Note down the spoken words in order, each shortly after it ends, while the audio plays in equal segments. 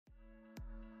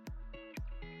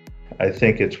I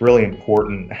think it's really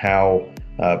important how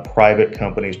private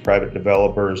companies, private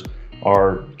developers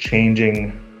are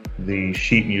changing the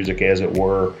sheet music, as it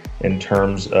were, in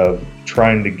terms of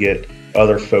trying to get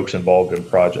other folks involved in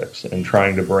projects and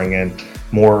trying to bring in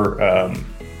more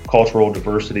cultural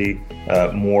diversity,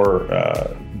 more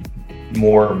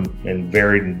and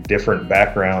varied and different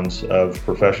backgrounds of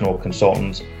professional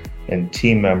consultants and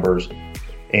team members.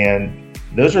 And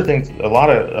those are things, a lot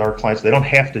of our clients, they don't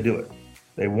have to do it.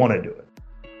 They want to do it.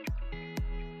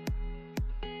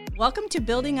 Welcome to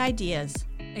Building Ideas,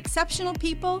 exceptional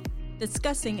people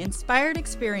discussing inspired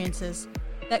experiences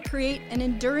that create an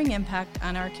enduring impact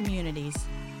on our communities.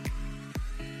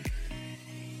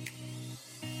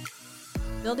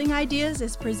 Building Ideas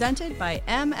is presented by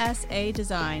MSA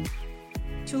Design.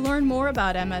 To learn more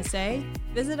about MSA,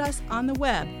 visit us on the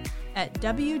web at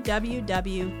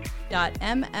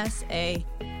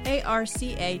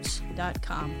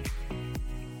www.msaarch.com.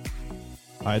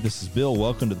 Hi, this is Bill.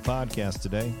 Welcome to the podcast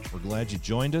today. We're glad you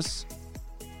joined us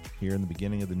here in the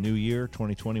beginning of the new year.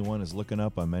 2021 is looking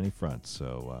up on many fronts,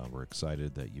 so we're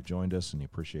excited that you joined us, and we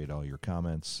appreciate all your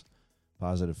comments,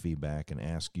 positive feedback, and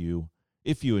ask you,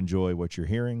 if you enjoy what you're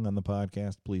hearing on the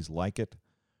podcast, please like it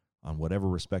on whatever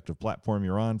respective platform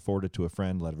you're on, forward it to a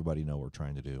friend, let everybody know what we're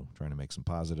trying to make some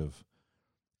positive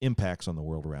impacts on the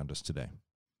world around us today.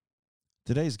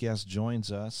 Today's guest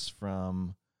joins us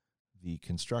from the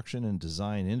construction and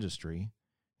design industry,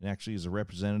 and actually is a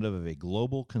representative of a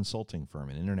global consulting firm,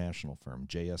 an international firm,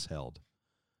 J.S. Held.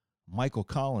 Michael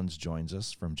Collins joins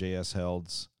us from J.S.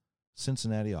 Held's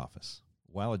Cincinnati office.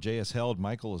 While at J.S. Held,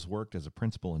 Michael has worked as a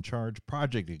principal in charge,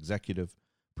 project executive,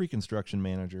 pre-construction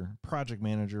manager, project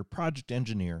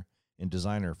engineer, and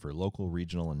designer for local,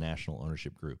 regional, and national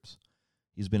ownership groups.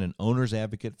 He's been an owner's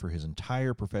advocate for his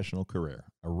entire professional career,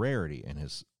 a rarity in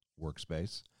his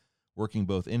workspace. Working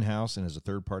both in-house and as a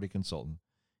third-party consultant,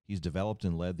 he's developed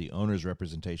and led the owner's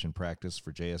representation practice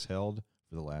for J.S. Held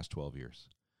for the last 12 years.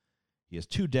 He has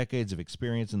 2 decades of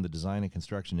experience in the design and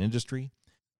construction industry.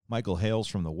 Michael hails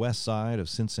from the west side of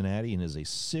Cincinnati and is a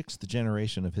 6th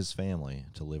generation of his family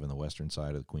to live in the western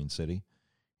side of the Queen City.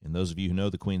 And those of you who know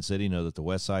the Queen City know that the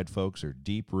west side folks are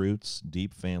deep roots,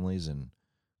 deep families, and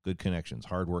good connections,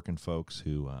 hardworking folks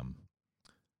who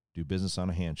do business on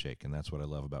a handshake, and that's what I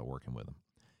love about working with them.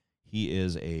 He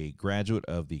is a graduate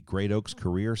of the Great Oaks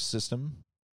Career System,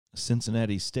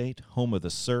 Cincinnati State, home of the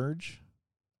Surge,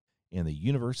 and the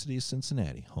University of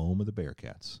Cincinnati, home of the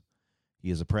Bearcats.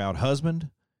 He is a proud husband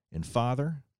and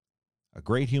father, a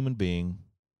great human being.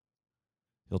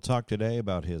 He'll talk today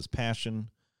about his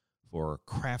passion for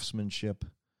craftsmanship,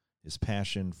 his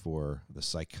passion for the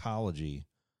psychology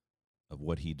of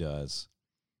what he does,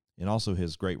 and also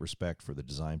his great respect for the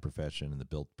design profession and the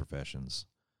built professions.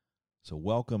 So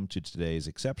welcome to today's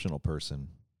exceptional person,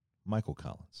 Michael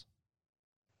Collins.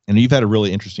 And you've had a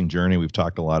really interesting journey. We've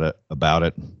talked a lot about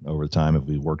it over the time.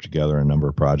 We've worked together on a number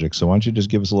of projects. So why don't you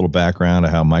just give us a little background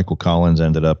of how Michael Collins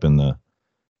ended up in the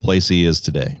place he is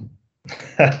today?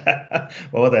 Well,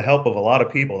 with the help of a lot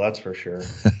of people, that's for sure.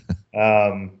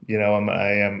 I'd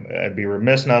be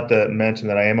remiss not to mention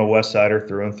that I am a West Sider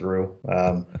through and through.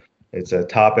 It's a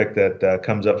topic that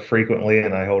comes up frequently,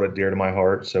 and I hold it dear to my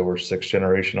heart. So we're 6th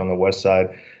generation on the West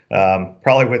Side,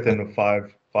 probably within a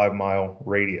 5-mile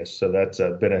radius. So that's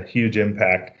been a huge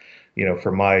impact,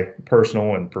 for my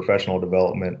personal and professional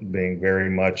development, being very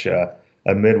much a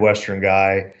Midwestern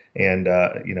guy and,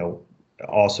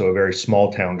 also a very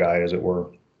small town guy, as it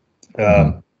were.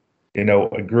 I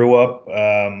grew up,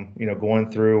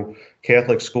 going through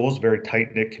Catholic schools, very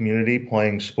tight-knit community,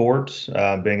 playing sports,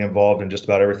 being involved in just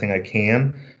about everything I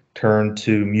can. Turned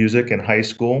to music in high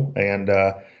school and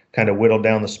kind of whittled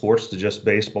down the sports to just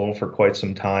baseball for quite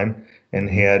some time, and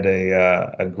had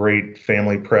a great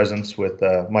family presence with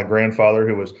my grandfather,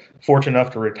 who was fortunate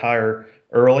enough to retire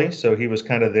early. So he was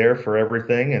kind of there for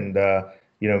everything and,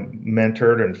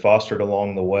 mentored and fostered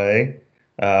along the way.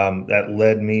 That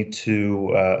led me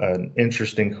to an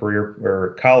interesting career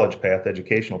or college path,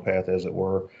 educational path, as it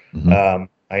were. I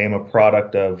am a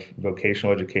product of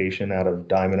vocational education out of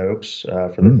Diamond Oaks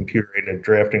for the computer-aided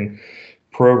drafting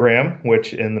program,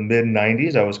 which in the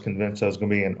mid-'90s I was convinced I was going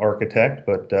to be an architect,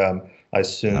 but I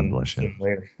soon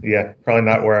later, probably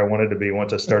not where I wanted to be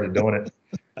once I started doing it.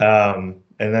 And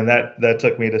then that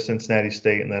took me to Cincinnati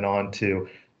State and then on to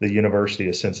the University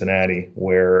of Cincinnati,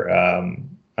 where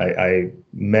I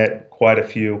met quite a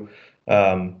few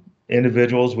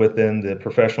individuals within the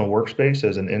professional workspace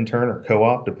as an intern or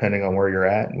co-op, depending on where you're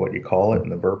at and what you call it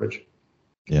and the verbiage.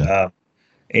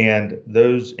 And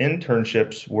those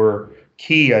internships were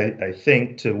key, I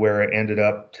think, to where I ended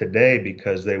up today,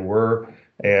 because they were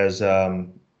as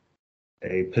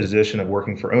a position of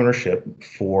working for ownership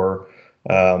for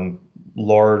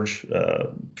large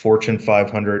Fortune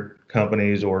 500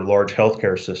 companies or large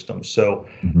healthcare systems. So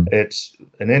it's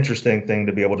an interesting thing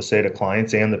to be able to say to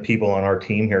clients and the people on our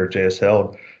team here at JS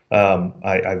Held.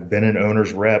 I've been an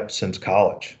owner's rep since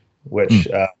college, which,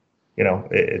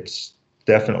 it's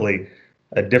definitely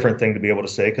a different thing to be able to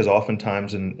say, because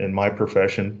oftentimes in my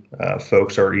profession,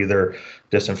 folks are either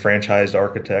disenfranchised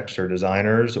architects or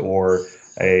designers, or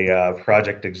a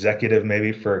project executive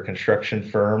maybe for a construction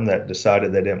firm that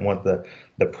decided they didn't want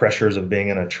the pressures of being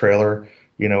in a trailer,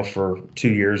 for 2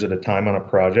 years at a time on a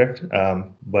project.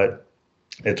 But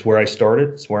it's where I started.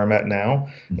 It's where I'm at now.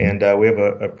 And we have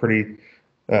a pretty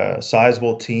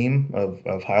sizable team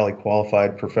of highly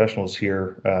qualified professionals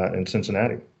here in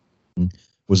Cincinnati.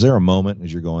 Was there a moment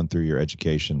as you're going through your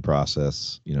education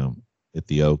process, at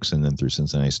the Oaks and then through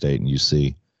Cincinnati State and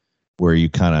UC, where you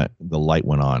the light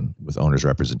went on with owner's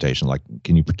representation? Like,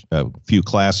 can you a few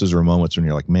classes or moments when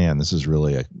you're like, man, this is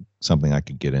really something I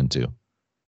could get into?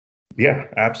 Yeah,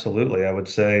 absolutely. I would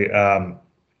say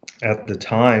at the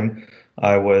time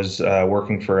I was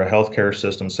working for a healthcare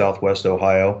system, Southwest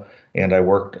Ohio, and I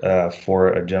worked for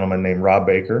a gentleman named Rob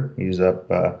Baker. He's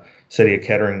up city of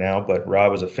Kettering now, but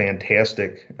Rob was a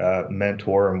fantastic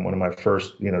mentor and one of my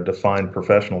first, defined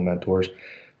professional mentors.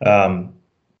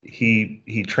 He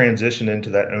transitioned into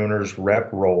that owner's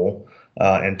rep role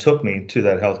and took me to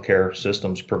that healthcare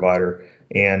systems provider.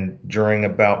 And during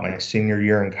about my senior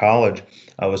year in college,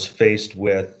 I was faced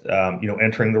with,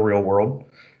 entering the real world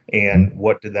and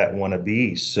what did that want to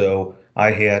be? So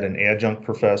I had an adjunct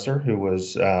professor who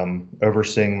was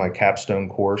overseeing my capstone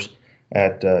course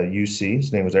at UC.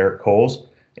 His name was Eric Coles.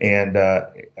 And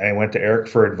I went to Eric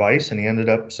for advice, and he ended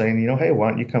up saying, hey, why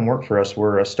don't you come work for us?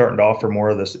 We're starting to offer more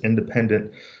of this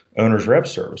independent owner's rep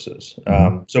services.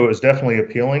 So it was definitely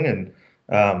appealing.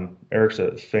 And Eric's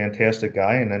a fantastic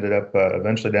guy, and ended up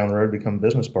eventually down the road become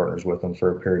business partners with him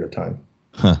for a period of time.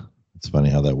 It's funny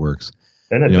how that works.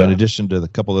 And in addition to the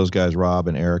couple of those guys, Rob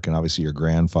and Eric, and obviously your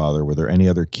grandfather, were there any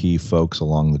other key folks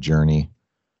along the journey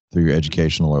through your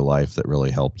educational or life that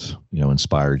really helped,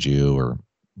 inspired you or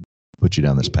put you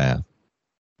down this path?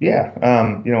 Yeah,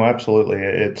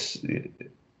 absolutely.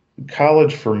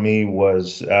 College for me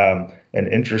was an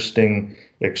interesting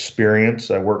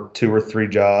experience. I worked 2 or 3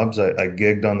 jobs. I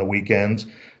gigged on the weekends.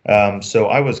 So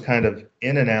I was kind of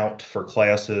in and out for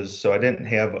classes. So I didn't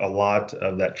have a lot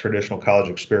of that traditional college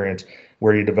experience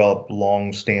where you develop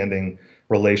long-standing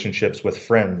relationships with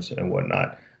friends and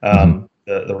whatnot.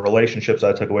 The relationships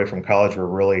I took away from college were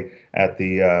really at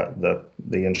the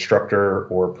instructor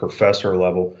or professor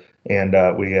level. And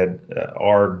we had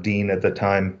our dean at the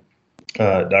time,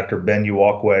 Dr. Ben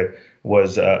Uwakwe,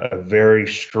 was a very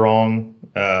strong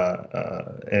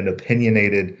and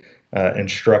opinionated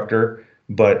instructor,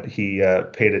 but he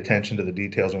paid attention to the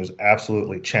details and was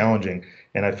absolutely challenging.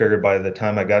 And I figured by the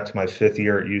time I got to my 5th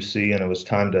year at UC and it was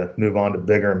time to move on to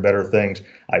bigger and better things,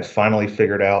 I finally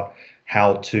figured out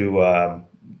how to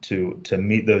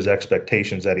meet those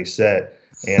expectations that he set.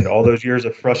 And all those years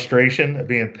of frustration, of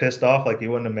being pissed off like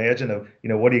you wouldn't imagine, of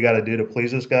what do you got to do to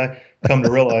please this guy? Come to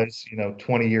realize,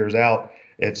 20 years out,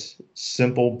 it's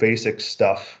simple, basic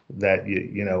stuff that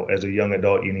you as a young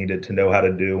adult you needed to know how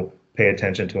to do. Pay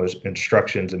attention to his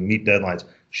instructions and meet deadlines.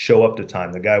 Show up to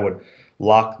time. The guy would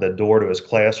lock the door to his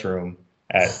classroom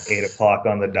at 8:00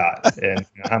 on the dot. And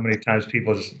how many times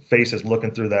people's faces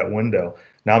looking through that window.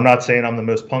 Now, I'm not saying I'm the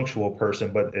most punctual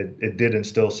person, but it did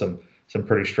instill some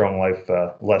pretty strong life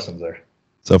lessons there.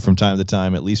 So from time to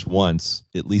time, at least one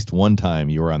time,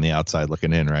 you were on the outside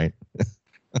looking in, right?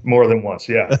 More than once,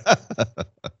 yeah.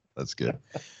 That's good.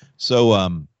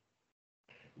 So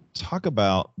talk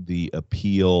about the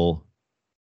appeal.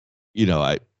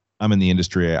 I'm in the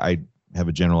industry. I have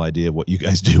a general idea of what you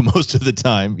guys do most of the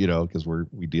time, because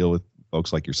we deal with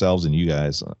folks like yourselves and you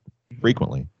guys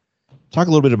frequently. Talk a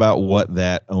little bit about what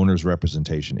that owner's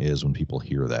representation is when people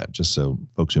hear that, just so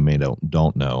folks who may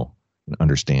don't know and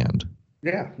understand.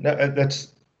 Yeah, no,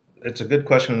 it's a good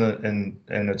question, and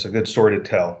it's a good story to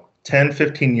tell. 10,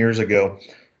 15 years ago,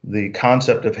 the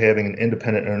concept of having an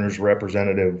independent owner's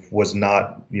representative was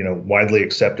not, widely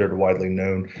accepted or widely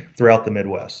known throughout the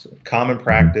Midwest. Common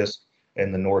practice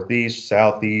in the Northeast,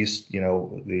 Southeast,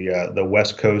 the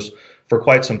West Coast for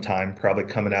quite some time, probably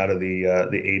coming out of the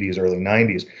 80s, early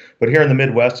 90s. But here in the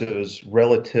Midwest, it was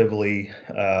relatively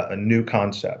a new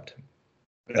concept.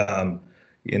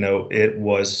 It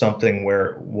was something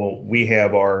where, we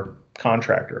have our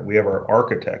contractor, we have our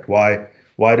architect. Why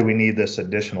do we need this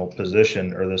additional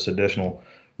position or this additional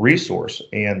resource?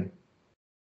 And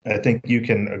I think you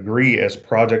can agree as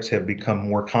projects have become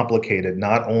more complicated,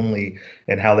 not only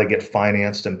in how they get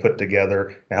financed and put together,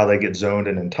 and how they get zoned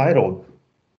and entitled,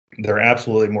 they're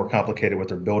absolutely more complicated with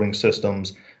their building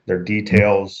systems, their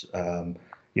details,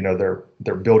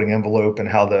 their building envelope, and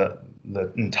how the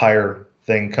entire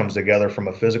thing comes together from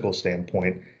a physical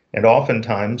standpoint. And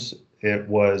oftentimes it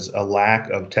was a lack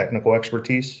of technical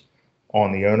expertise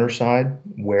on the owner side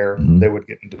where they would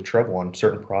get into trouble on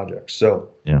certain projects. So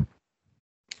yeah,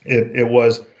 it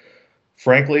was,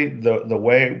 frankly, the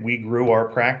way we grew our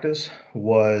practice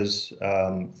was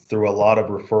through a lot of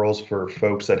referrals for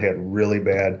folks that had really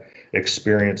bad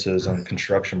experiences on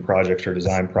construction projects or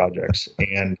design projects.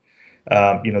 And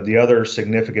the other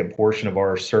significant portion of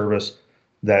our service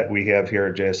that we have here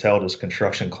at JS Held is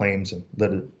construction claims and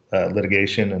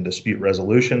litigation and dispute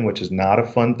resolution, which is not a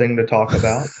fun thing to talk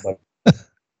about.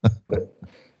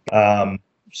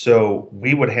 So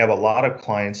we would have a lot of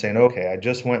clients saying, okay, I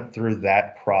just went through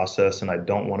that process and I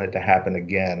don't want it to happen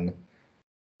again.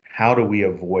 How do we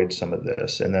avoid some of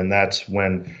this? And then that's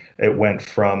when it went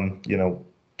from,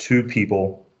 2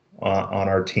 people on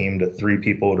our team to 3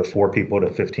 people to 4 people to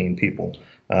 15 people,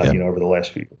 over the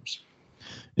last few years.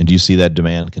 And do you see that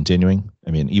demand continuing?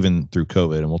 I mean, even through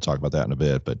COVID, and we'll talk about that in a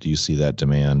bit, but do you see that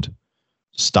demand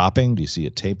stopping? Do you see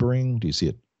it tapering? Do you see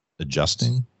it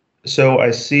adjusting? So I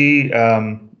see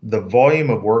the volume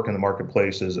of work in the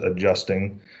marketplace is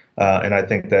adjusting, and I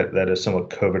think that is somewhat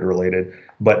COVID related.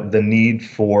 But the need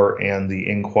for and the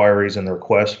inquiries and the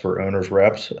requests for owners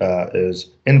reps is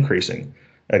increasing.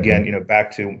 Again,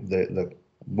 back to the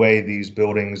way these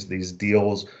buildings, these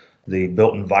deals, the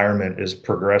built environment is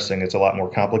progressing. It's a lot more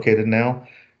complicated now,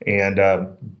 and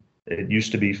it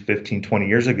used to be 15, 20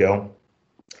 years ago,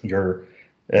 your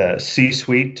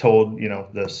C-suite told,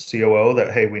 the COO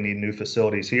that, hey, we need new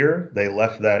facilities here. They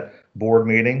left that board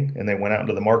meeting and they went out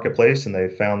into the marketplace and they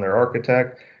found their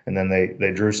architect, and then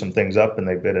they drew some things up and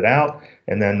they bid it out.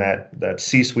 And then that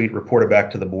C-suite reported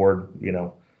back to the board,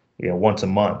 once a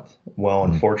month. Well,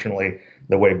 unfortunately,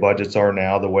 the way budgets are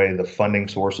now, the way the funding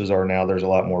sources are now, there's a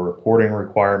lot more reporting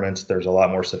requirements. There's a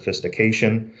lot more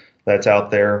sophistication that's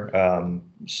out there.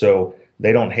 So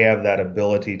they don't have that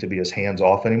ability to be as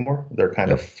hands-off anymore. They're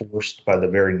kind of forced by the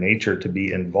very nature to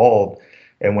be involved.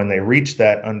 And when they reach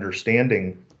that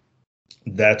understanding,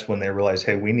 that's when they realize,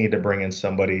 hey, we need to bring in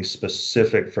somebody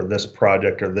specific for this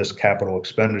project or this capital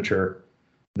expenditure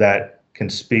that can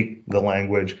speak the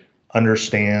language,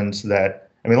 understands that.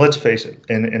 I mean, let's face it,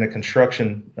 in a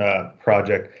construction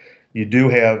project, you do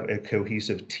have a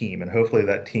cohesive team, and hopefully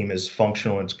that team is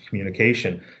functional in its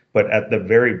communication. But at the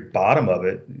very bottom of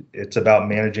it, it's about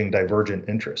managing divergent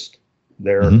interest.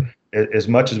 As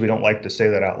much as we don't like to say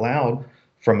that out loud,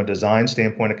 from a design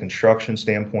standpoint, a construction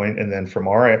standpoint, and then from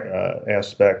our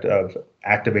aspect of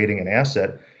activating an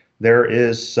asset, there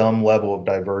is some level of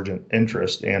divergent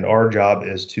interest. And our job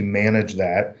is to manage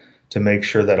that, to make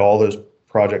sure that all those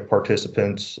project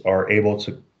participants are able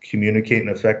to communicate in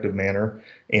an effective manner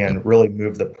and really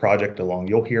move the project along.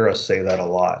 You'll hear us say that a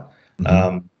lot.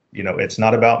 It's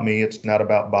not about me. It's not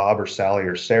about Bob or Sally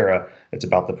or Sarah. It's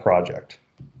about the project.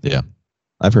 Yeah,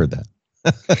 I've heard that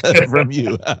from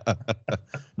you.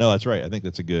 No, that's right. I think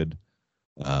that's a good.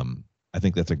 I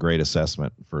think that's a great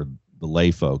assessment for the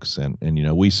lay folks, and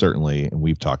we certainly, and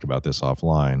we've talked about this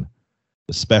offline,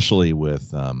 especially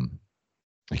with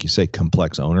like you say,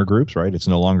 complex owner groups. Right? It's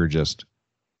no longer just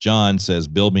John says,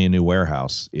 "Build me a new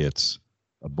warehouse." It's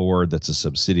a board that's a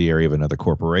subsidiary of another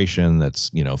corporation that's,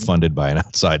 funded by an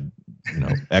outside,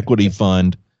 equity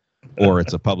fund, or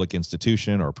it's a public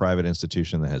institution or a private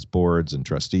institution that has boards and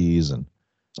trustees. And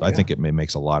so I think it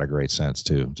makes a lot of great sense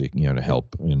to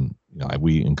help. And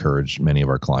we encourage many of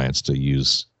our clients to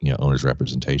use, owner's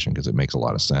representation because it makes a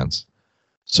lot of sense.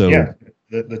 So yeah,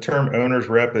 the term owner's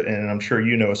rep, and I'm sure,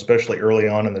 especially early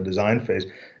on in the design phase,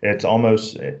 it's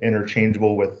almost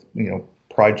interchangeable with,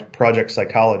 project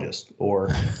psychologist or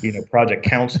project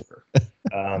counselor,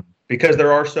 because there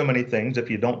are so many things. If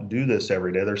you don't do this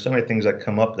every day, there's so many things that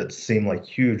come up that seem like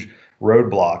huge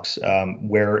roadblocks,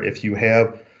 where if you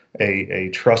have a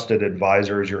trusted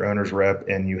advisor as your owner's rep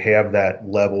and you have that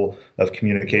level of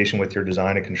communication with your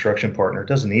design and construction partner, it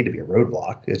doesn't need to be a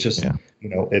roadblock. It's just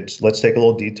it's let's take a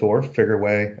little detour, figure a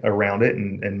way around it,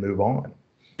 and move on.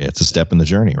 Yeah, it's a step in the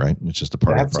journey, right? It's just a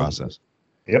part of the process.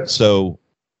 Yep. So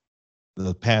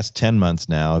the past 10 months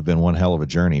now have been one hell of a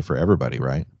journey for everybody,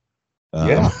 right?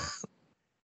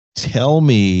 Tell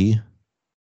me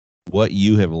what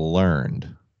you have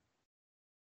learned.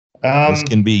 This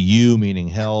can be you, meaning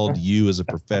Held, you as a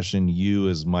profession, you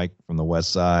as Mike from the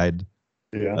West Side.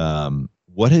 Yeah.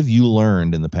 What have you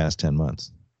learned in the past 10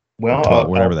 months? Well, 12,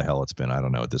 whatever the hell it's been. I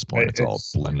don't know at this point. It's all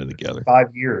it's blended together.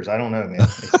 5 years. I don't know, man.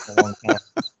 It's a long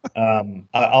time.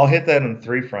 I'll hit that on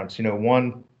three fronts.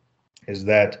 One is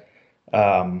that,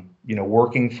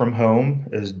 working from home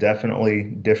is definitely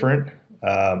different.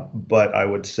 But I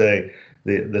would say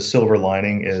the silver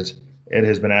lining is it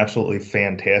has been absolutely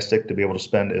fantastic to be able to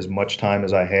spend as much time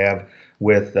as I have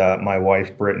with my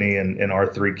wife, Brittany, and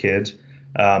our three kids.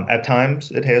 At times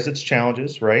it has its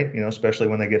challenges, right? Especially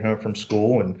when they get home from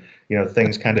school and,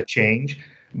 things kind of change,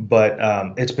 but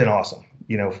it's been awesome,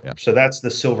 Yeah. so that's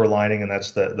the silver lining and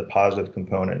that's the positive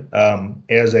component.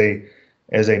 As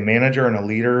a manager and a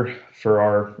leader for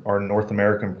our North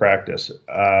American practice,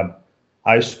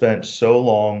 I spent so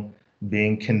long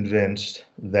being convinced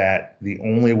that the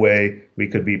only way we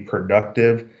could be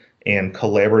productive and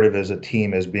collaborative as a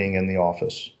team is being in the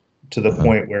office, to the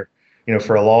point where,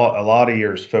 for a lot of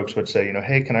years, folks would say,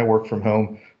 hey, can I work from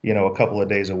home, a couple of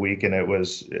days a week? And it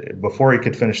was, before he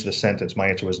could finish the sentence, my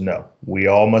answer was no. We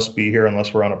all must be here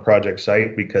unless we're on a project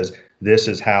site, because this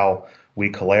is how we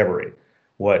collaborate.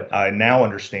 What I now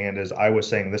understand is I was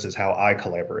saying this is how I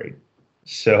collaborate.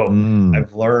 So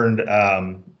I've learned,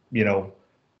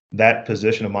 that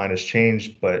position of mine has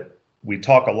changed, but we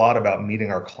talk a lot about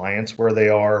meeting our clients where they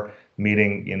are,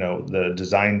 meeting, the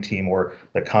design team or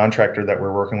the contractor that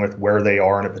we're working with where they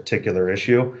are in a particular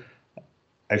issue.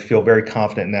 I feel very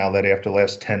confident now that after the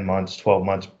last 10 months, 12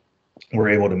 months, we're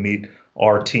able to meet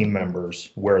our team members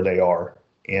where they are.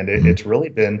 And it's really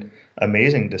been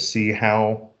amazing to see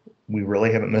how we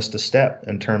really haven't missed a step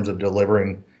in terms of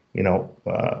delivering,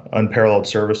 unparalleled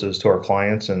services to our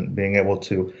clients and being able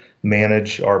to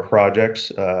manage our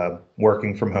projects,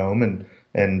 working from home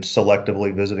and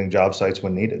selectively visiting job sites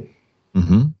when needed.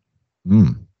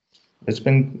 It's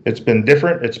been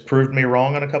different. It's proved me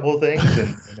wrong on a couple of things,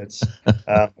 and it's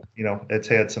it's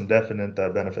had some definite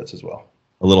benefits as well.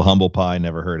 A little humble pie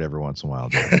never hurt every once in a while.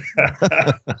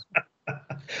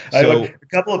 So, a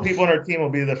couple of people on our team will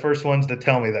be the first ones to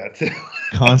tell me that too.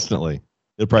 Constantly.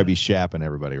 It'll probably be Shap and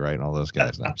everybody, right? And all those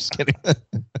guys. No, I'm just kidding.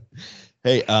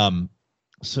 Hey,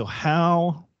 so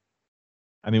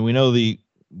we know the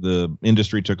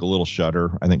industry took a little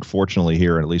shudder. I think fortunately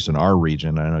here, at least in our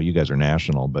region, I know you guys are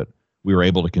national, but we were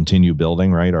able to continue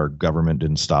building, right? Our government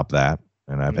didn't stop that.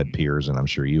 And I've had peers, and I'm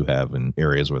sure you have, in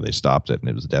areas where they stopped it, and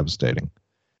it was devastating.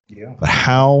 Yeah. But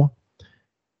how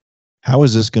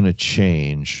is this going to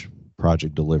change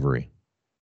project delivery?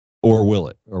 Or will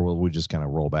it? Or will we just kind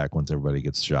of roll back once everybody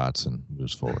gets shots and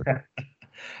moves forward?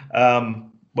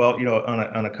 Well,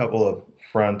 on a couple of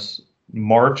fronts,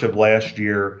 March of last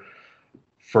year,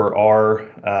 for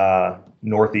our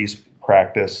Northeast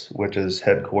practice, which is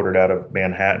headquartered out of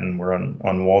Manhattan, we're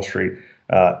on Wall Street.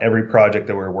 Every project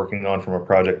that we're working on from a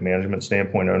project management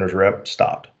standpoint, owner's rep,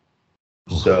 stopped.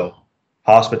 So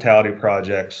hospitality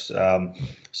projects,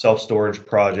 self-storage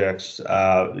projects,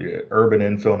 urban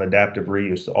infill and adaptive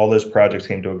reuse, all those projects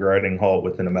came to a grinding halt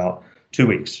within about 2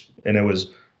 weeks. And it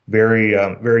was very,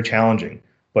 very challenging.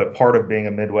 But part of being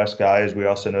a Midwest guy is we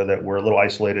also know that we're a little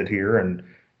isolated here. And,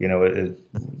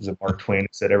 Mark Twain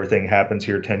said everything happens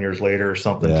here 10 years later or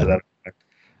something to that effect.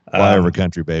 Flyover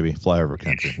country, baby. Flyover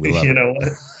country. We love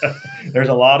it. There's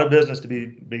a lot of business to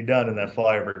be done in that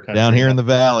flyover country. Down here in the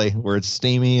valley where it's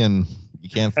steamy and you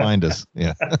can't find us.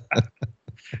 Yeah.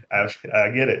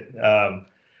 I get it.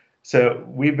 So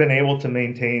we've been able to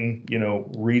maintain,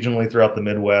 regionally throughout the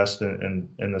Midwest and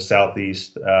the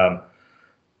Southeast.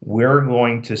 We're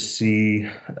going to see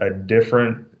a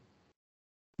different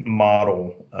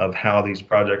model of how these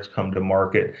projects come to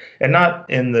market, and not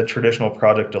in the traditional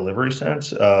project delivery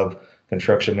sense of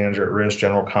construction manager at risk,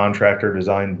 general contractor,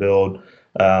 design build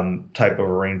type of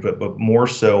arrangement, but more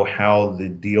so how the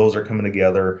deals are coming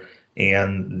together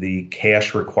and the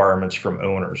cash requirements from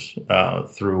owners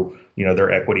through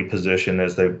their equity position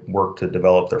as they work to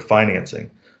develop their financing.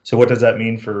 So what does that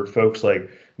mean for folks like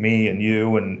me and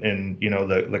you and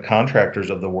the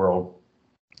contractors of the world?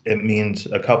 It means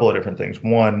a couple of different things.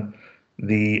 One,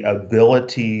 the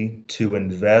ability to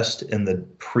invest in the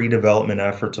pre-development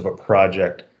efforts of a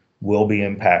project will be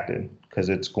impacted because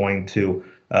it's going to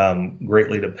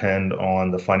greatly depend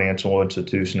on the financial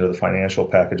institution or the financial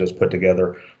packages put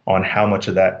together on how much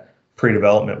of that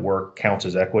pre-development work counts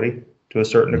as equity to a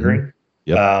certain degree.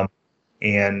 Yep.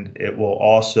 And it will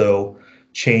also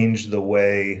change the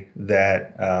way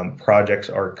that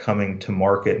projects are coming to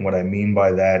market. And what I mean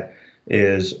by that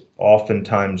is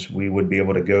oftentimes we would be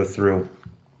able to go through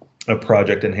a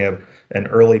project and have an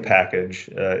early package,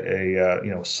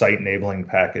 a site enabling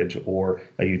package or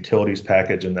a utilities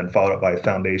package, and then followed up by a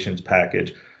foundations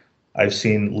package. I've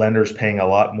seen lenders paying a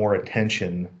lot more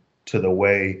attention to the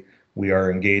way we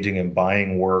are engaging in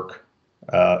buying work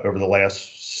over the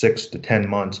last 6 to 10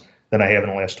 months than I have in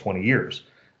the last 20 years.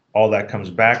 All that comes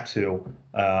back to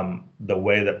the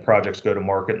way that projects go to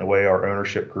market and the way our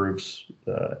ownership groups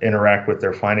interact with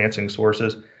their financing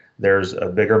sources. There's a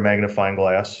bigger magnifying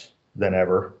glass than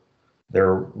ever.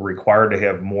 They're required to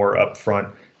have more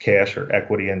upfront cash or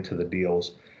equity into the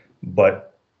deals.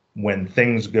 But when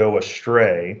things go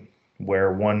astray,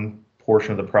 where one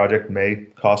portion of the project may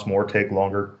cost more, take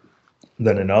longer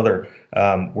than another,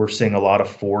 we're seeing a lot of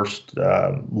forced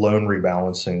loan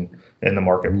rebalancing in the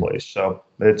marketplace. So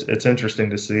it's interesting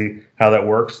to see how that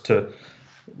works.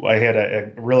 I had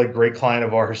a really great client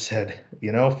of ours said,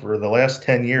 for the last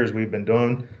 10 years, we've been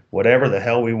doing whatever the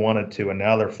hell we wanted to, and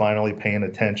now they're finally paying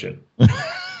attention.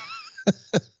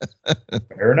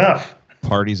 Fair enough.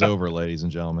 Party's over, ladies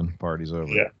and gentlemen. Party's over.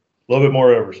 Yeah, a little bit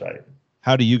more oversight.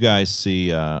 How do you guys see,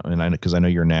 because I know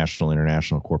you're a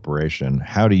international corporation,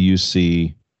 how do you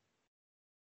see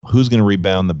who's going to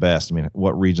rebound the best? I mean,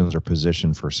 what regions are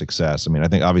positioned for success? I mean, I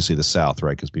think obviously the South,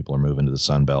 right, because people are moving to the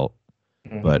Sun Belt.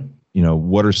 Mm-hmm. But,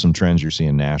 what are some trends you're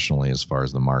seeing nationally as far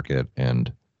as the market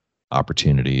and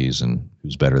opportunities and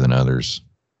who's better than others?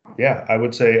 Yeah, I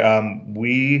would say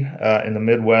we in the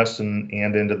Midwest and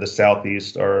into the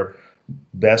Southeast are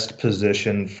best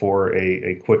positioned for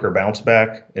a quicker bounce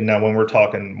back. And now when we're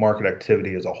talking market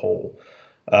activity as a whole,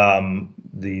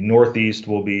 the Northeast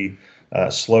will be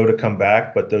slow to come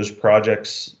back, but those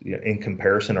projects in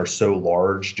comparison are so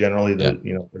large generally that,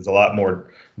 there's a lot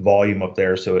more volume up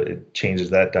there. So it changes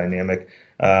that dynamic.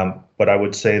 But I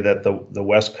would say that the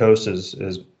West Coast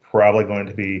is probably going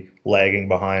to be lagging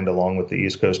behind along with the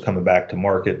East Coast coming back to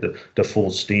market to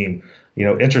full steam.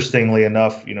 Interestingly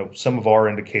enough, some of our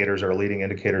indicators, our leading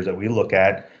indicators that we look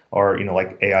at are,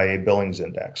 like AIA Billings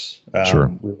Index. Sure.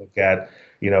 We look at,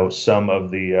 some of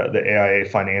the AIA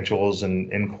financials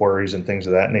and inquiries and things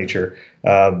of that nature.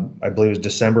 I believe it was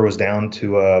December was down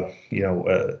to,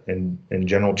 in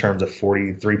general terms of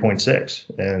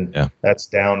 43.6. And that's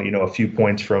down, a few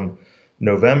points from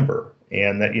November.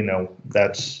 And that,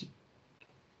 that's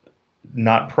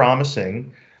not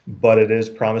promising, but it is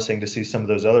promising to see some of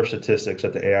those other statistics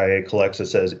that the AIA collects that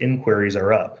says inquiries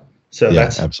are up. So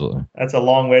absolutely. That's a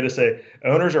long way to say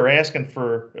owners are asking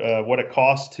for what it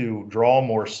costs to draw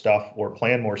more stuff or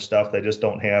plan more stuff. They just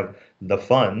don't have the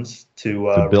funds to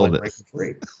build really it. Break it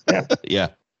free. Yeah. Yeah.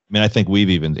 I mean, I think we've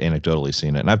even anecdotally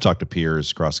seen it. And I've talked to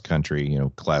peers across the country,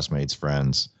 classmates,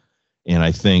 friends. And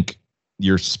I think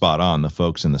you're spot on. The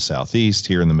folks in the Southeast,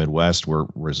 here in the Midwest, were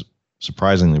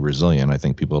surprisingly resilient. I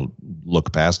think people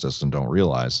look past us and don't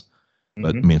realize.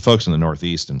 But I mean, folks in the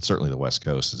Northeast and certainly the West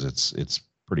Coast, it's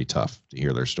pretty tough to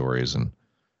hear their stories. And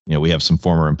we have some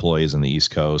former employees in the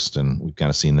East Coast, and we've kind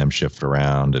of seen them shift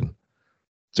around. And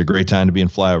it's a great time to be in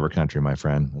flyover country, my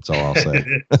friend. That's all I'll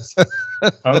say.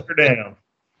 Hunker down.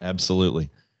 Absolutely.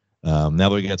 Now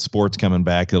that we got sports coming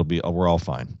back, we're all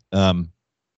fine. All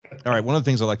right. One of the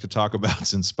things I like to talk about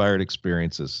is inspired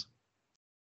experiences.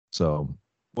 So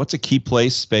what's a key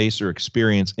place, space, or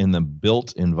experience in the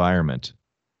built environment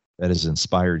that has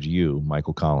inspired you,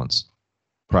 Michael Collins,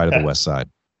 pride of the West Side?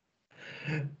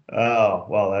 Oh,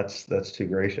 well, that's too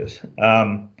gracious.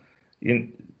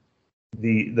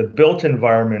 The built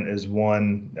environment is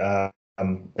one,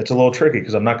 it's a little tricky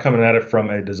because I'm not coming at it from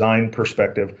a design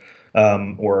perspective.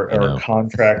 Or a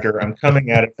contractor. I'm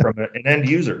coming at it from an end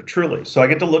user, truly. So I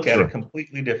get to look at it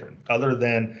completely different, other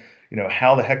than,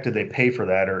 how the heck did they pay for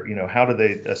that? Or, how did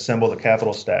they assemble the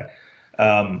capital stack?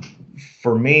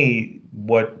 For me,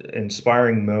 what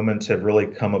inspiring moments have really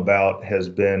come about has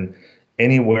been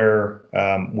anywhere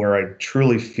where I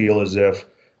truly feel as if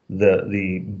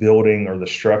the building or the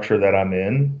structure that I'm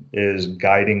in is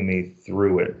guiding me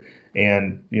through it.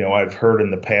 And, I've heard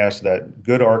in the past that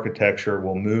good architecture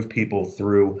will move people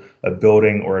through a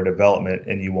building or a development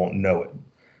and you won't know it.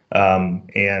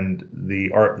 And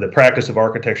the practice of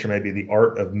architecture may be the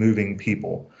art of moving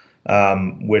people,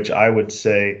 which I would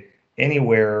say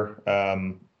anywhere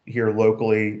here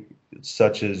locally,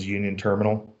 such as Union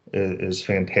Terminal, is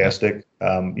fantastic.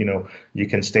 You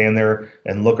can stand there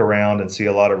and look around and see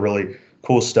a lot of really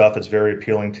cool stuff. It's very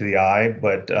appealing to the eye,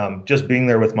 but just being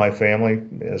there with my family,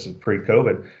 as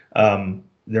pre-COVID,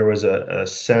 there was a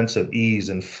sense of ease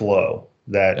and flow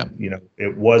that,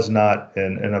 it was not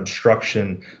an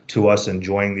obstruction to us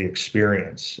enjoying the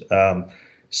experience.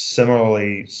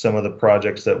 Similarly, some of the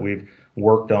projects that we've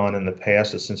worked on in the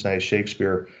past at Cincinnati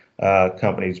Shakespeare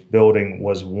Company's building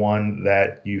was one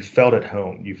that you felt at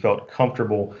home. You felt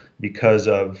comfortable because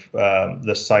of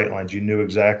the sight lines. You knew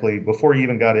exactly before you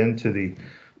even got into the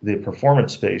the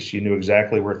performance space, you knew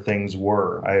exactly where things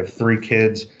were. I have 3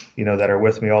 kids, that are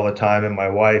with me all the time, and my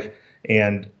wife,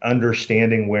 and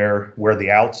understanding where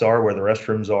the outs are, where the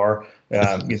restrooms are,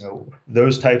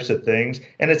 those types of things.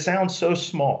 And it sounds so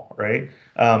small, right?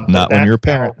 Not when you're a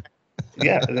parent.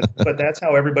 Yeah, but that's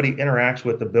how everybody interacts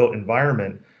with the built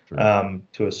environment. Sure.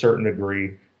 To a certain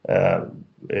degree.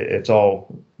 It's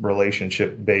all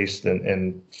relationship based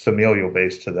and familial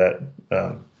based to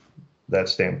that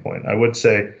standpoint. I would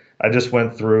say I just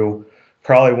went through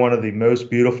probably one of the most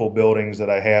beautiful buildings that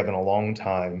I have in a long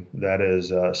time that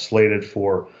is slated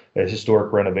for a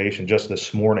historic renovation just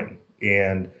this morning.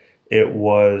 And it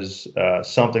was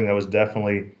something that was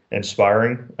definitely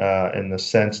inspiring in the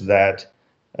sense that,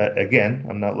 again,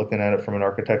 I'm not looking at it from an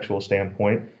architectural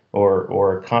standpoint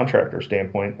or a contractor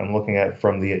standpoint. I'm looking at it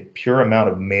from the pure amount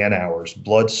of man hours,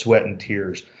 blood, sweat, and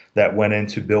tears that went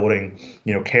into building,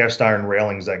 cast iron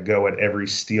railings that go at every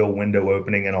steel window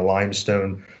opening in a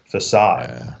limestone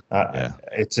facade.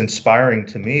 It's inspiring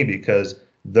to me because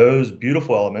those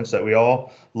beautiful elements that we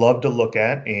all love to look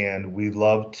at and we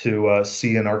love to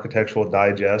see in Architectural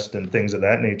Digest and things of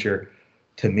that nature,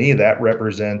 to me, that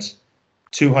represents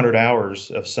 200 hours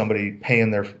of somebody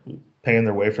paying their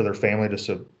way for their family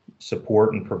to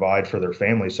support and provide for their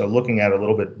family. So looking at it a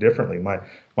little bit differently. My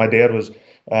dad was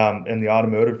in the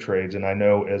automotive trades, and I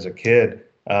know as a kid,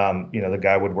 the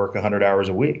guy would work 100 hours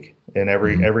a week, and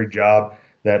every job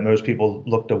that most people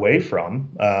looked away from,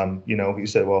 he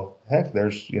said, well, heck,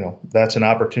 that's an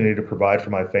opportunity to provide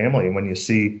for my family. And when you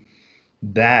see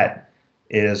that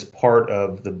is part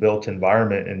of the built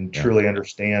environment and truly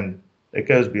understand it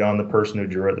goes beyond the person who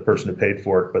drew it, the person who paid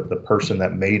for it, but the person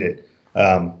that made it.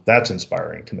 That's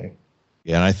inspiring to me.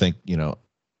 Yeah, and I think,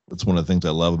 that's one of the things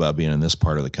I love about being in this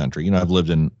part of the country. I've lived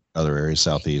in other areas,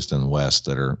 Southeast and West,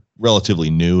 that are relatively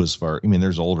new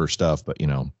there's older stuff, but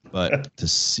to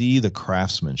see the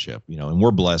craftsmanship, and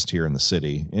we're blessed here in the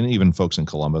city, and even folks in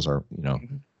Columbus are,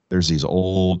 there's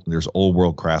old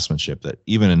world craftsmanship that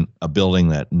even in a building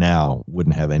that now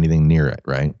wouldn't have anything near it,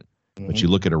 right? Mm-hmm. But you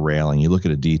look at a railing, you look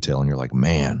at a detail, and you're like,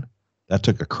 man, that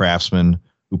took a craftsman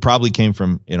who probably came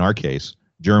from, in our case,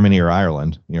 Germany or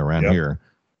Ireland, around here,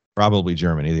 probably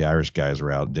Germany. The Irish guys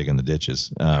were out digging the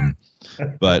ditches.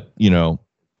 But,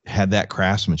 had that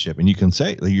craftsmanship, and you can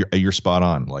say you're spot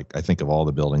on. Like, I think of all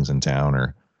the buildings in town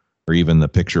or even the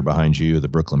picture behind you, the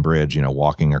Brooklyn Bridge,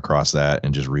 walking across that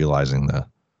and just realizing the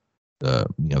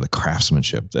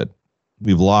craftsmanship that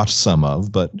we've lost some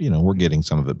of, but, we're getting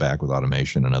some of it back with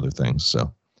automation and other things.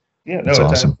 So it's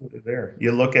awesome. Absolutely there.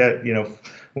 You look at,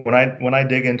 when I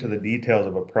dig into the details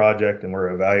of a project and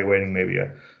we're evaluating maybe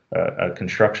a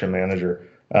construction manager,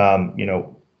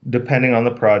 depending on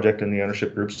the project and the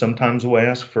ownership group, sometimes we'll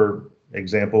ask for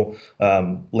example,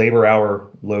 labor hour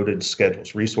loaded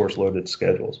schedules, resource loaded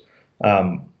schedules.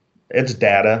 It's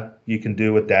data. You can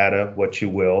do with data what you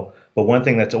will. But one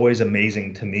thing that's always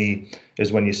amazing to me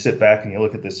is when you sit back and you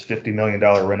look at this $50 million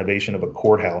renovation of a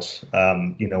courthouse,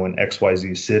 in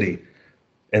XYZ city,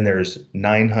 and there's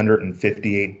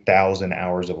 958,000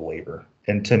 hours of labor.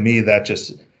 And to me, that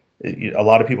just, a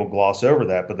lot of people gloss over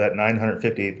that, but that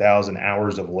 958,000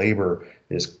 hours of labor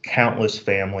is countless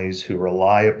families who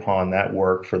rely upon that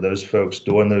work for those folks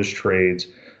doing those trades.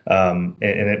 And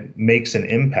it makes an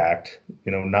impact,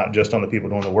 not just on the people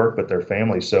doing the work, but their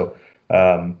families. So,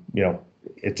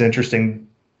 it's interesting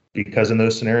because in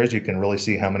those scenarios, you can really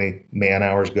see how many man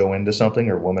hours go into something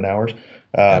or woman hours.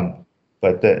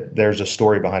 But there's a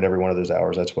story behind every one of those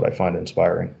hours. That's what I find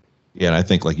inspiring. Yeah. And I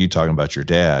think like you talking about your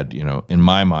dad, in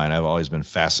my mind, I've always been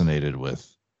fascinated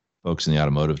with folks in the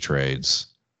automotive trades,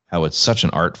 how it's such an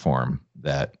art form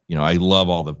that, I love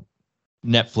all the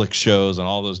Netflix shows and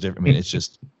all those different, it's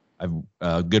just,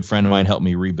 a good friend of mine helped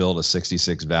me rebuild a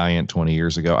 66 Valiant 20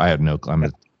 years ago.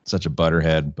 I'm such a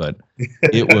butterhead, but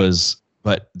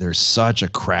but there's such a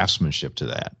craftsmanship to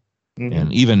that. Mm-hmm.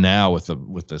 And even now with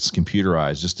this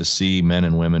computerized, just to see men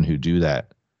and women who do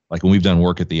that, like when we've done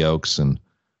work at the Oaks and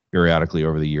periodically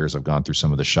over the years, I've gone through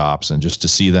some of the shops and just to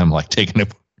see them like taking a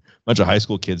bunch of high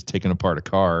school kids taking apart a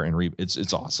car and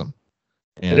it's awesome.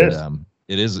 And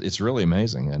it's really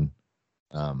amazing. And,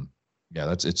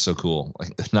 it's so cool.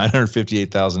 Like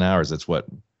 958,000 hours. That's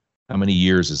how many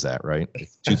years is that, right?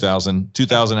 2,000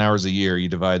 hours a year. You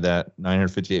divide that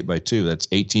 958 by 2. That's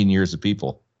 18 years of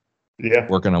people. Yeah.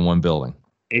 Working on one building.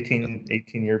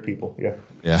 18-year people. Yeah.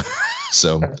 Yeah.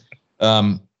 So,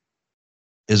 have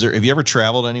you ever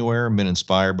traveled anywhere and been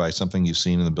inspired by something you've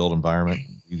seen in the built environment?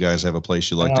 You guys have a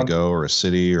place you like to go, or a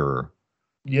city, or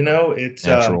it's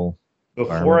natural?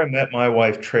 Before I met my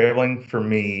wife, traveling for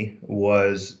me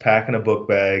was packing a book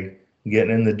bag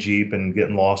getting in the Jeep and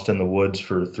getting lost in the woods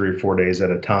for 3 or 4 days at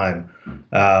a time.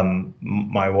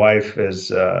 My wife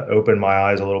has opened my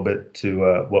eyes a little bit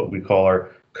to what we call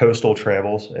our coastal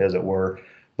travels, as it were.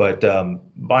 But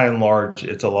by and large,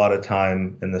 it's a lot of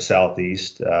time in the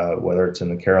Southeast, whether it's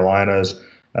in the Carolinas,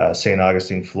 St.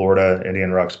 Augustine, Florida,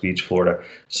 Indian Rocks Beach, Florida.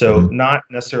 So not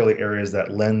necessarily areas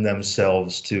that lend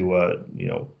themselves to,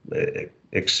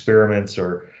 experiments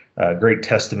or great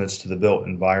testaments to the built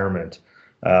environment.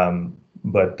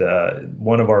 But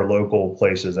one of our local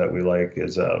places that we like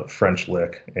is French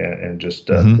Lick, and just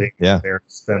being there to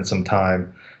spend some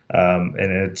time. And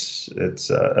it's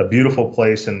a beautiful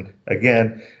place. And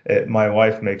again, my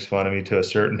wife makes fun of me to a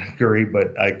certain degree,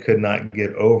 but I could not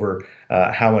get over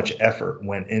how much effort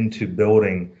went into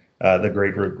building the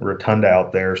great rotunda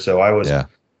out there. So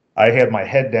I had my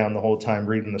head down the whole time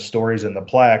reading the stories and the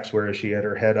plaques, whereas she had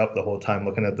her head up the whole time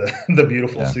looking at the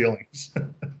beautiful ceilings.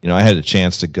 I had a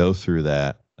chance to go through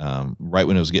that right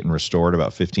when it was getting restored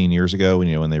about 15 years ago,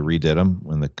 when they redid them,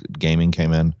 when the gaming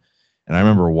came in. And I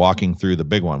remember walking through the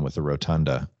big one with the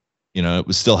rotunda. It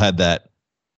was still had that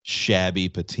shabby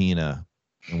patina,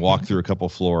 and walked through a couple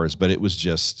floors, but it was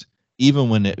just, even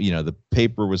when the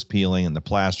paper was peeling and the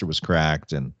plaster was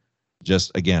cracked, and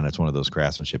just, again, it's one of those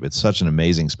craftsmanship. It's such an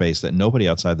amazing space that nobody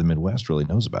outside the Midwest really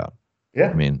knows about. Yeah.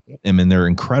 I mean, they're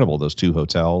incredible, those 2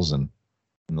 hotels and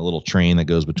the little train that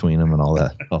goes between them and all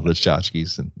that, all the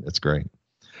tchotchkes, and it's great.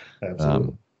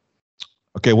 Absolutely.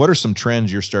 Okay, what are some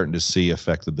trends you're starting to see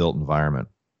affect the built environment?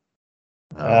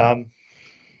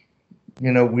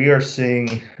 We are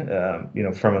seeing,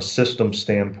 from a system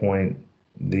standpoint,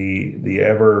 the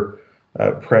ever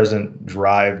present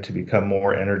drive to become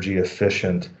more energy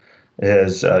efficient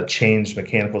has changed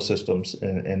mechanical systems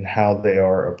and how they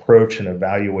are approached and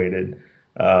evaluated.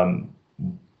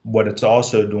 What it's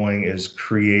also doing is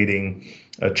creating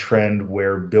a trend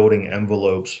where building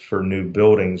envelopes for new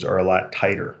buildings are a lot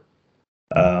tighter.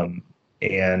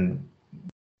 And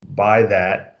by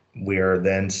that, we are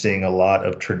then seeing a lot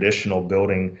of traditional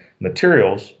building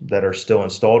materials that are still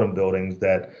installed in buildings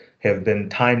that have been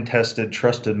time-tested,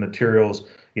 trusted materials,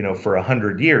 for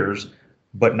 100 years,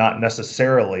 but not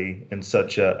necessarily in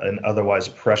such an otherwise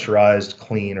pressurized,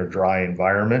 clean, or dry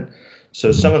environment.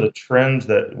 So some of the trends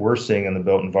that we're seeing in the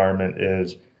built environment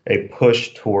is a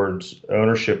push towards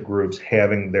ownership groups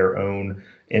having their own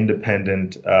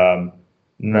independent,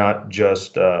 not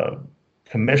just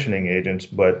commissioning agents,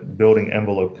 but building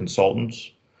envelope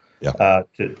consultants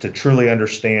to truly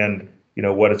understand,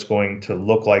 what it's going to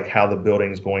look like, how the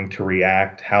building is going to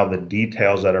react, how the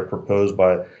details that are proposed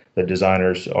by the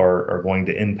designers are going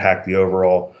to impact the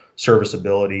overall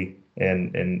serviceability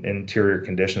and interior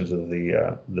conditions of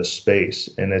the space.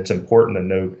 And it's important to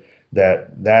note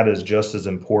that is just as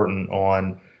important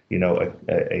on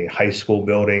a high school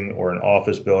building or an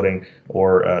office building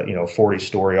or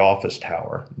 40-story office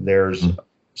tower. There's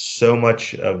so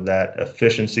much of that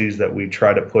efficiencies that we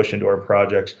try to push into our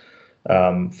projects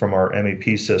from our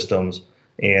MEP systems.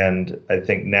 And I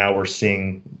think now we're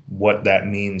seeing what that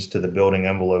means to the building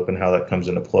envelope and how that comes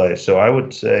into play. So I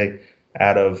would say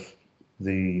out of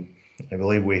I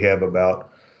believe we have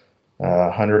about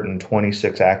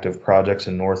 126 active projects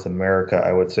in North America.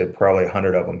 I would say probably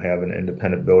 100 of them have an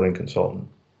independent building consultant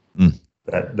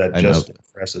that just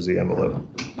addresses the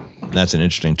envelope. That's an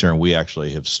interesting term. We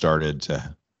actually have started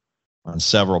to, on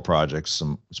several projects,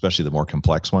 especially the more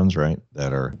complex ones, right?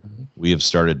 We have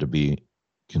started to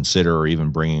consider or even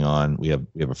bringing on. We have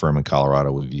a firm in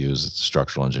Colorado we've used. It's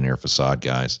structural engineer, facade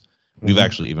guys. We've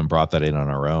actually even brought that in on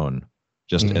our own,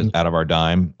 just out of our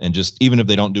dime, and just even if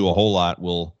they don't do a whole lot,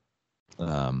 we'll.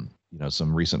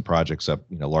 Some recent projects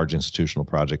large institutional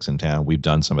projects in town. We've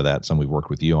done some of that. Some we've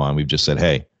worked with you on. We've just said,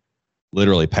 hey,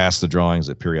 literally pass the drawings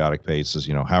at periodic paces.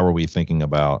 How are we thinking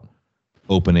about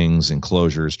openings,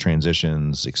 enclosures,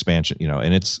 transitions, expansion?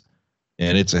 And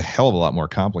it's a hell of a lot more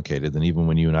complicated than even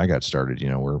when you and I got started.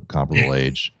 We're comparable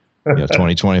age.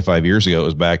 20, 25 years ago, it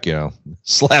was back,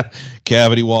 slap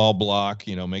cavity wall block,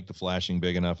 make the flashing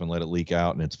big enough and let it leak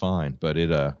out and it's fine. But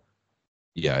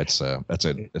that's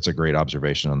a great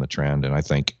observation on the trend. And I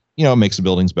think, it makes the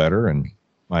buildings better. And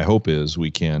my hope is we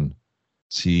can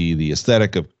see the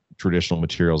aesthetic of traditional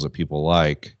materials that people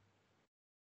like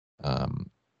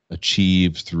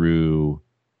achieved through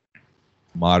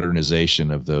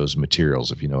modernization of those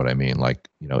materials, if you know what I mean, like,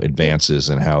 advances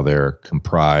in how they're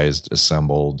comprised,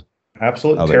 assembled.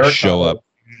 Absolutely. How they show up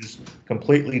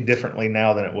completely differently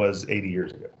now than it was 80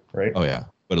 years ago, right? Oh, yeah.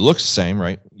 But it looks the same,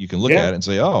 right? You can look at it and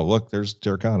say, oh, look, there's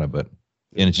terracotta,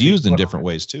 and it's used in different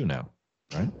ways too now,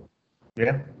 right?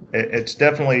 Yeah, it's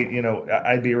definitely,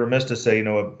 I'd be remiss to say,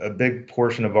 a big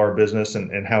portion of our business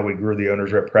and how we grew the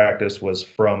owner's rep practice was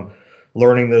from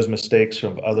learning those mistakes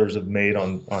from others have made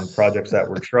on projects that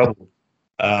were troubled.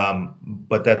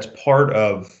 But that's part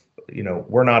of,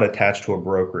 we're not attached to a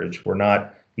brokerage. We're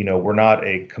not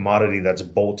a commodity that's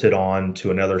bolted on to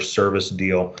another service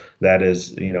deal that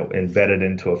is, embedded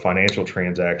into a financial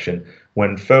transaction.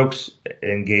 When folks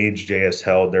engage JS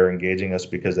Held, they're engaging us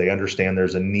because they understand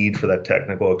there's a need for that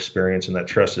technical experience and that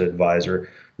trusted advisor.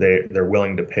 They're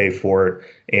willing to pay for it,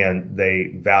 and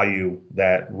they value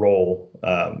that role,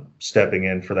 stepping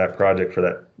in for that project for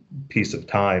that piece of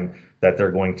time that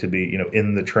they're going to be,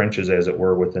 in the trenches, as it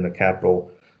were, within a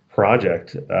capital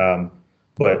project.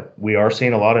 But we are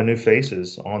seeing a lot of new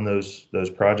faces on those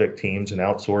project teams and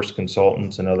outsourced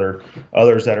consultants and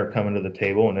others that are coming to the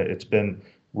table, and it's been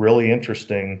really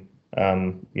interesting,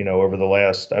 over the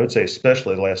last, I would say,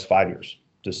 especially the last 5 years,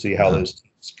 to see how those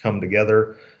teams come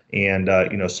together. And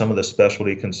some of the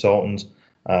specialty consultants,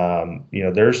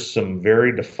 there's some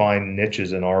very defined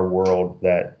niches in our world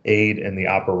that aid in the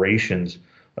operations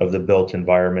of the built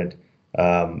environment,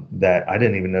 that I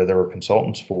didn't even know there were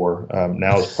consultants for.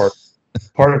 Now, as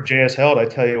part of JS Held, I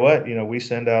tell you what, we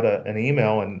send out an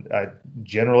email, and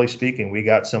generally speaking, we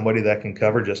got somebody that can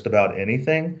cover just about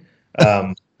anything.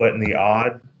 But in the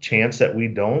odd chance that we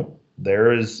don't,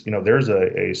 there's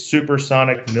a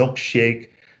supersonic milkshake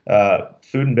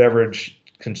food and beverage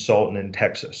consultant in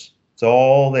Texas. It's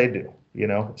all they do,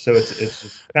 So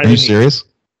it's kind of. Are you serious?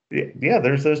 Yeah,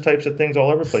 there's those types of things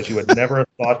all over the place you would never have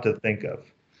thought to think of.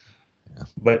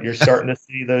 But you're starting to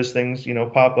see those things,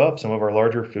 pop up. Some of our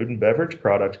larger food and beverage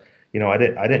products. I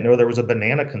didn't know there was a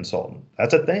banana consultant.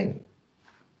 That's a thing.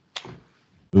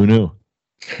 Who knew?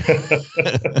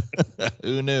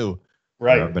 Who knew?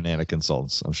 Right. Our banana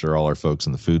consultants. I'm sure all our folks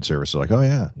in the food service are like, oh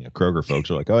yeah. Kroger folks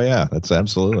are like, oh yeah, that's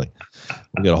absolutely.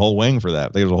 We got a whole wing for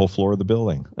that. There's a whole floor of the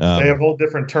building. They have a whole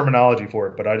different terminology for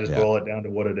it, but I just boil it down to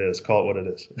what it is. Call it what it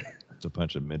is. It's a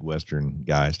bunch of Midwestern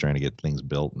guys trying to get things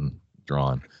built and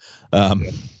drawn.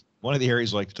 One of the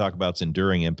areas I like to talk about is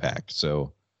enduring impact.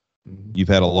 So you've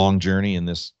had a long journey in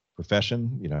this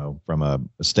profession, from a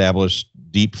established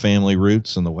deep family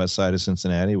roots on the west side of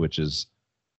Cincinnati, which is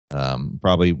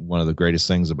probably one of the greatest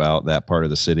things about that part of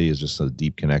the city is just the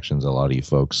deep connections a lot of you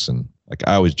folks. And like,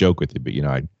 I always joke with you,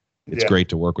 but it's great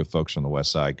to work with folks from the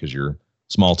west side because you're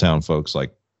small town folks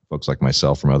like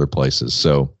myself from other places.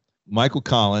 So Michael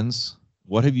Collins,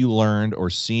 what have you learned or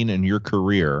seen in your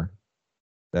career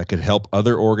that could help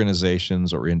other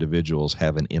organizations or individuals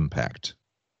have an impact?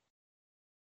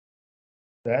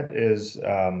 That is,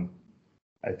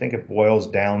 I think it boils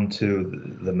down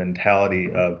to the mentality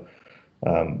of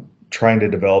trying to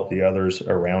develop the others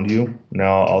around you.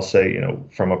 Now, I'll say,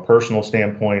 from a personal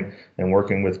standpoint and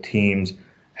working with teams,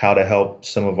 how to help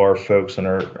some of our folks and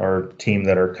our team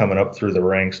that are coming up through the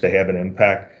ranks to have an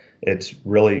impact. It's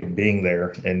really being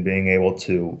there and being able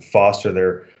to foster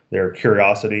their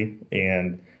curiosity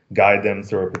and guide them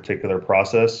through a particular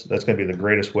process. That's going to be the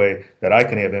greatest way that I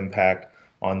can have impact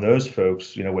on those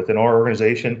folks, within our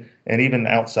organization and even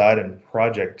outside in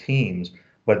project teams.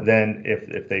 But then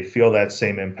if they feel that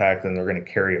same impact, then they're going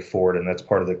to carry it forward. And that's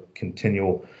part of the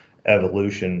continual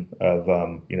evolution of,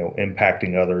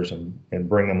 impacting others and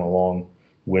bring them along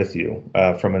with you.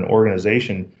 From an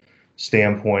organization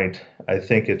standpoint, I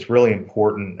think it's really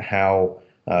important how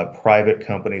private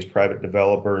companies, private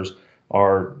developers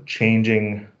are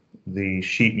changing the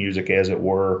sheet music, as it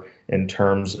were, in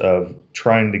terms of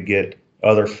trying to get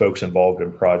other folks involved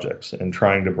in projects and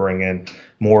trying to bring in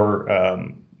more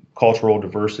cultural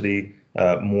diversity,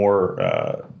 more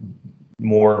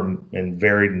and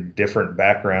varied different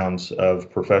backgrounds of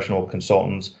professional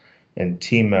consultants and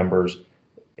team members.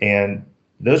 And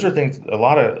those are things, a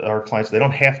lot of our clients, they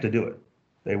don't have to do it.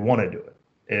 They want to do it.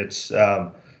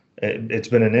 It's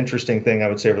been an interesting thing, I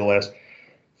would say, over the last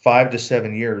 5 to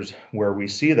 7 years where we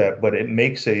see that, but it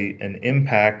makes an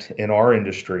impact in our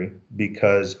industry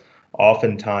because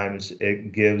oftentimes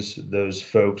it gives those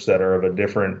folks that are of a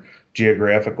different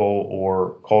geographical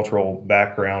or cultural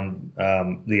background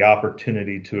the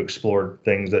opportunity to explore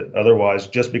things that otherwise,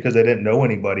 just because they didn't know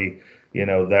anybody,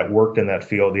 that worked in that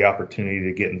field, the opportunity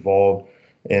to get involved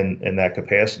in that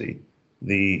capacity.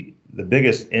 The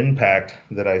biggest impact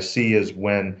that I see is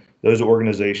when those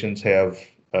organizations have,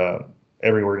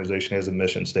 every organization has a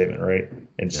mission statement, right?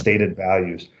 And stated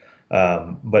values.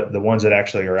 But the ones that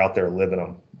actually are out there living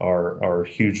them are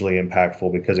hugely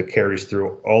impactful because it carries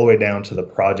through all the way down to the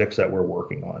projects that we're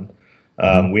working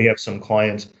on. We have some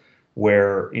clients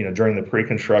where, during the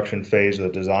pre-construction phase, the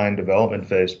design development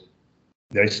phase,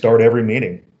 they start every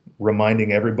meeting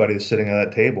reminding everybody that's sitting at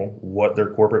that table what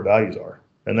their corporate values are.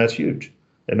 And that's huge.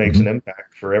 It makes an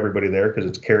impact for everybody there because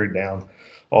it's carried down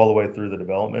all the way through the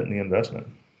development and the investment.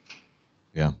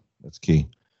 Yeah, that's key.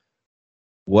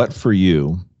 What for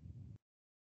you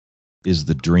is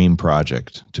the dream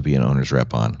project to be an owner's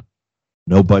rep on?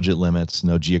 No budget limits,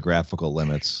 no geographical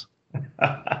limits.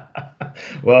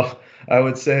 Well, I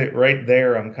would say right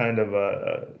there, I'm kind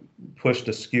of pushed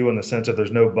askew in the sense that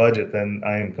there's no budget, then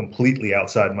I am completely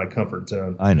outside my comfort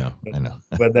zone. I know.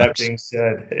 But that being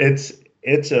said,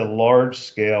 it's a large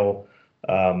scale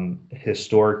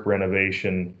historic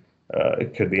renovation.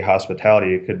 It could be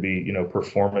hospitality. It could be,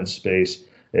 performance space.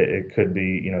 It could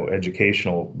be,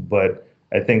 educational. But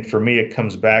I think for me, it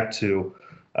comes back to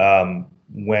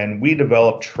when we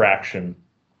developed Traction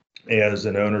as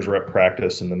an owner's rep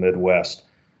practice in the Midwest,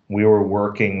 we were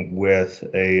working with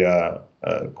a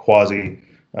quasi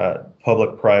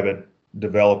public-private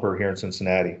developer here in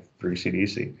Cincinnati,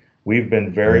 3CDC. We've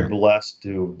been very blessed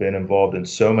to have been involved in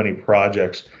so many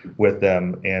projects with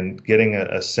them, and getting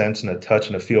a sense and a touch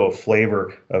and a feel of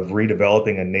flavor of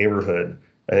redeveloping a neighborhood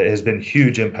has been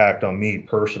huge impact on me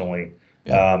personally.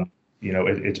 Yeah.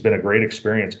 It's been a great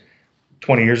experience.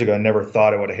 20 years ago, I never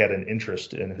thought I would have had an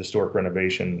interest in historic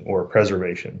renovation or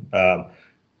preservation.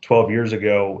 12 years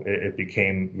ago, it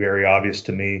became very obvious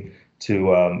to me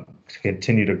to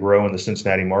continue to grow in the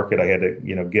Cincinnati market. I had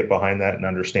to, get behind that and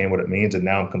understand what it means, and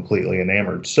now I'm completely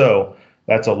enamored. So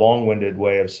that's a long-winded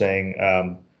way of saying,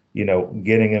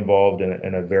 getting involved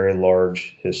in a very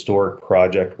large historic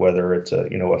project, whether it's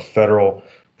a federal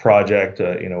project,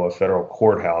 a federal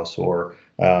courthouse, or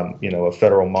a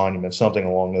federal monument, something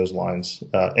along those lines.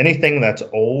 Anything that's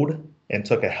old and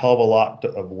took a hell of a lot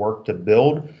of work to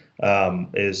build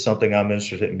is something I'm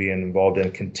interested in being involved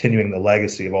in, continuing the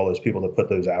legacy of all those people that put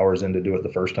those hours in to do it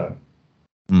the first time.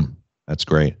 That's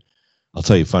great. I'll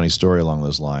tell you a funny story along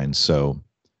those lines. So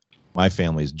my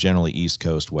family is generally East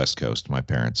Coast, West Coast. My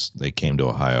parents, they came to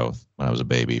Ohio when I was a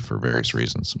baby for various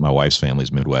reasons. My wife's family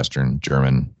is Midwestern,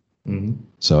 German. Mm-hmm.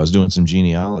 So I was doing some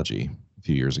genealogy a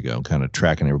few years ago, kind of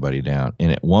tracking everybody down.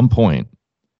 And at one point,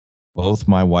 both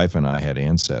my wife and I had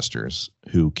ancestors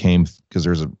who came, because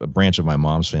there's a branch of my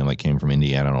mom's family came from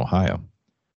Indiana and Ohio.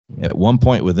 At one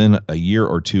point, within a year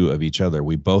or two of each other,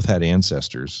 we both had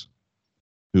ancestors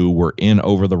who were in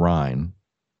over the Rhine,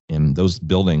 and those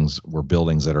buildings were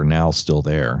buildings that are now still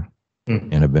there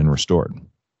and have been restored.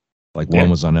 Like one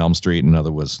was on Elm Street, and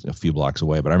another was a few blocks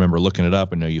away. But I remember looking it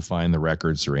up, and you find the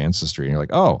records through Ancestry, and you're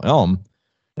like, oh, Elm,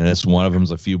 and it's one of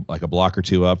them's a block or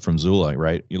two up from Zula,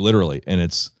 right? You literally, and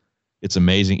it's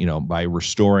amazing, by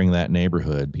restoring that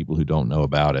neighborhood, people who don't know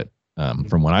about it,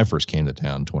 from when I first came to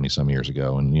town 20 some years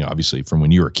ago. And, obviously from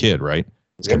when you were a kid, right?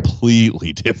 It's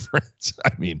completely different.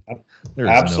 I mean,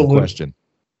 there's no question.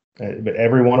 But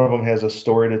every one of them has a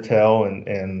story to tell,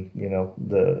 and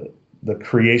the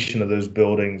creation of those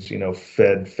buildings,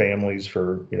 fed families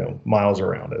for, miles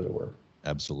around, as it were.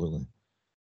 Absolutely.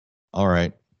 All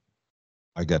right.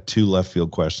 I got 2 left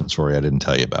field questions for you I didn't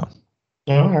tell you about.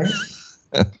 All right.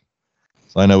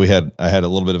 So I know I had a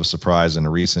little bit of a surprise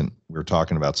we were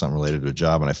talking about something related to a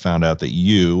job, and I found out that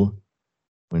you,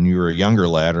 when you were a younger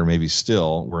lad, or maybe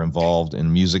still, were involved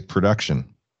in music production.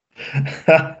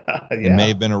 It may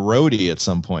have been a roadie at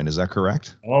some point. Is that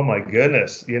correct? Oh my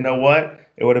goodness. You know what?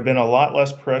 It would have been a lot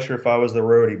less pressure if I was the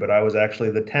roadie, but I was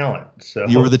actually the talent. So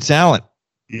you were the talent.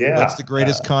 Yeah. What's the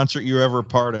greatest concert you were ever a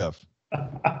part of?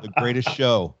 The greatest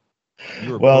show.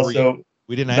 You were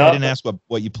I didn't ask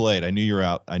what you played. I knew you were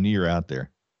out. I knew you were out there.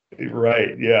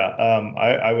 Right. Yeah.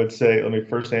 I would say, let me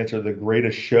first answer, the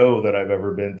greatest show that I've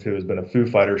ever been to has been a Foo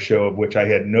Fighters show, of which I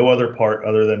had no other part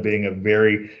other than being a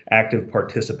very active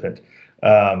participant.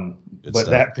 But stuff.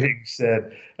 That being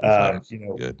said,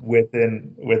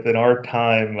 within our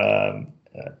time,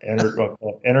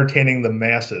 entertaining the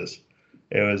masses,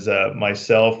 it was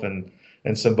myself and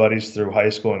some buddies through high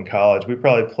school and college. We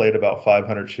probably played about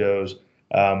 500 shows.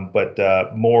 But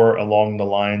more along the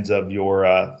lines of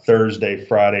your Thursday,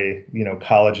 Friday,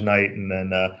 college night, and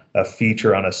then a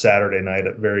feature on a Saturday night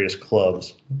at various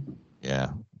clubs. Yeah.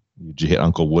 Did you hit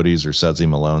Uncle Woody's or Sudsy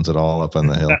Malone's at all up on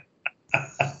the hill?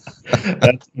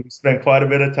 We spent quite a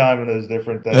bit of time in those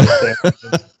different things.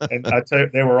 And I tell you,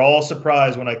 they were all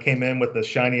surprised when I came in with the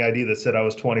shiny ID that said I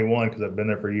was 21, because I've been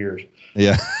there for years.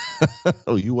 Yeah.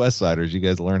 Oh, you West Siders, you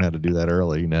guys learn how to do that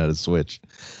early. You know how to switch.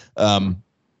 All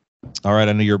right,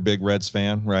 I know you're a big Reds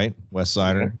fan, right? West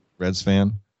Sider, Reds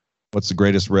fan. What's the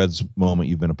greatest Reds moment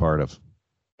you've been a part of?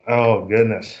 Oh,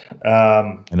 goodness.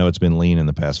 I know it's been lean in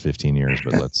the past 15 years,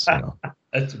 but let's,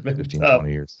 It's been 15, tough.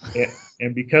 20 years.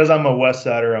 And because I'm a West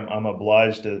Sider, I'm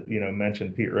obliged to,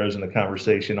 mention Pete Rose in the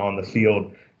conversation on the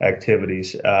field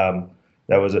activities.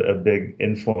 That was a big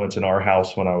influence in our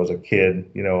house when I was a kid,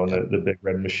 on the Big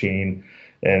Red Machine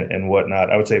and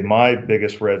whatnot. I would say my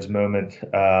biggest Reds moment,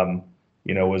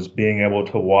 was being able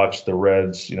to watch the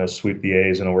Reds, sweep the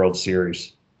A's in a World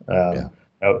Series.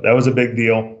 That was a big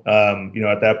deal.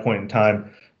 At that point in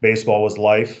time, baseball was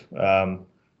life,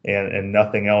 and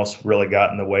nothing else really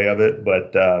got in the way of it.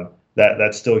 But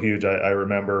that's still huge.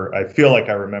 I feel like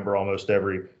I remember almost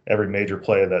every major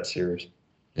play of that series.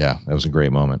 Yeah, that was a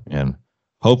great moment. And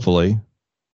hopefully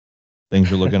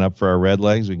things are looking up for our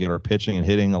Redlegs. We get our pitching and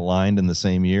hitting aligned in the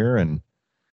same year, and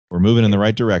we're moving in the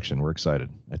right direction. We're excited.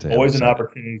 I tell you, always an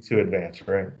opportunity to advance,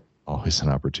 right? Always an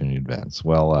opportunity to advance.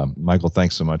 Well, Michael,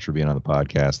 thanks so much for being on the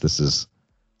podcast. It's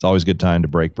always a good time to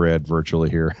break bread virtually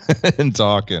here and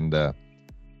talk, and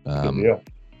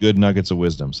good nuggets of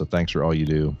wisdom. So thanks for all you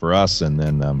do for us, and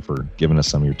then for giving us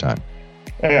some of your time.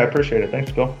 Hey, I appreciate it.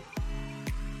 Thanks, Bill.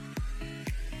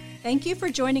 Thank you for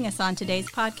joining us on today's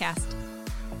podcast.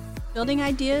 Building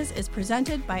Ideas is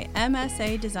presented by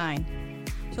MSA Design.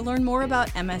 To learn more about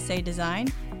MSA Design,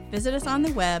 visit us on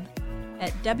the web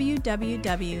at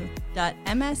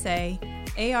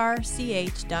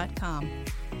www.msaarch.com.